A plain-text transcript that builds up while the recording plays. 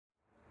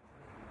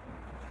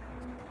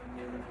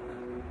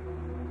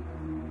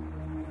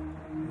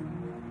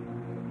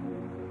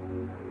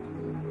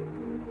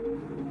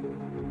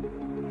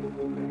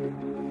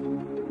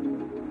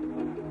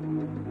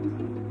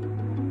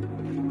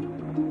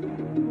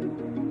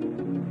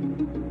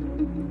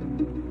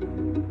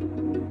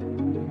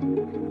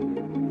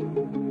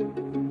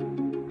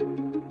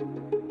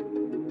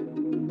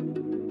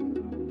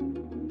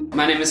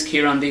My name is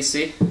Kieran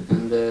DC.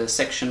 I'm the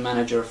section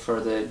manager for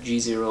the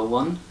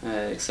G01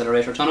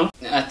 accelerator tunnel.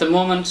 At the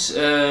moment,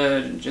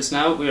 just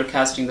now, we are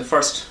casting the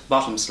first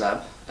bottom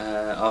slab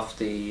of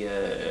the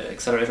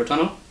accelerator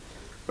tunnel.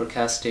 We're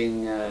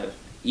casting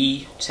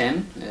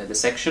E10, the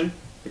section,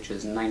 which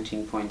is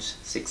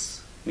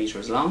 19.6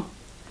 meters long.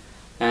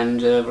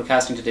 And we're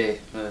casting today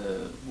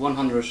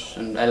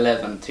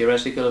 111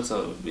 theoretical,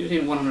 so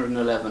between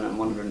 111 and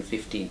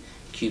 115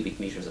 cubic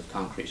meters of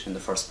concrete in the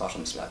first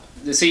bottom slab.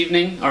 This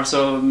evening, or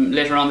so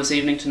later on this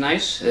evening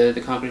tonight, the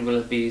concrete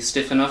will be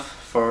stiff enough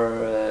for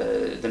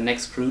the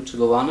next crew to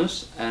go on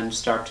it and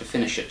start to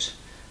finish it.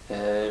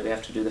 We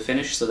have to do the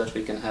finish so that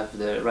we can have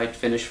the right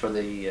finish for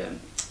the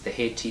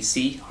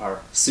HTC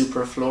or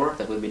super floor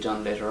that will be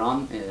done later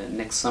on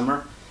next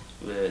summer,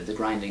 the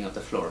grinding of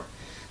the floor.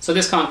 So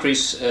this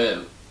concrete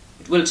in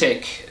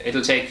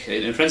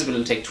principle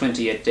it'll take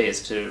 28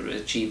 days to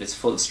achieve its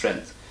full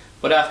strength.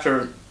 But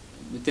after,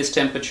 with this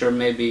temperature,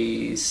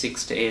 maybe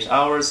 6 to 8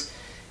 hours,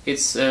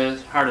 it's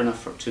hard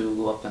enough to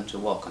go up and to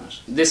walk on it.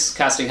 This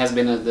casting has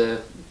been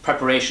the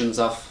preparations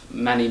of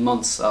many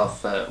months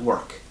of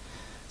work.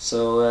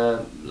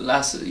 So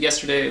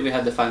yesterday we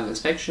had the final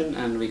inspection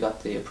and we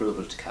got the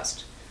approval to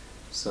cast.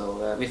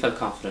 So we felt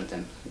confident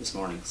then this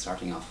morning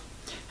starting off.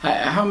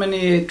 How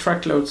many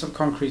truckloads of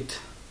concrete?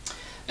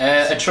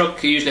 A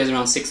truck usually has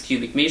around 6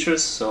 cubic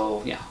meters,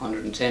 so yeah,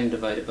 110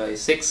 divided by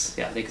 6,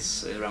 yeah, I think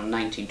it's around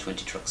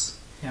 19-20 trucks.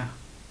 Yeah.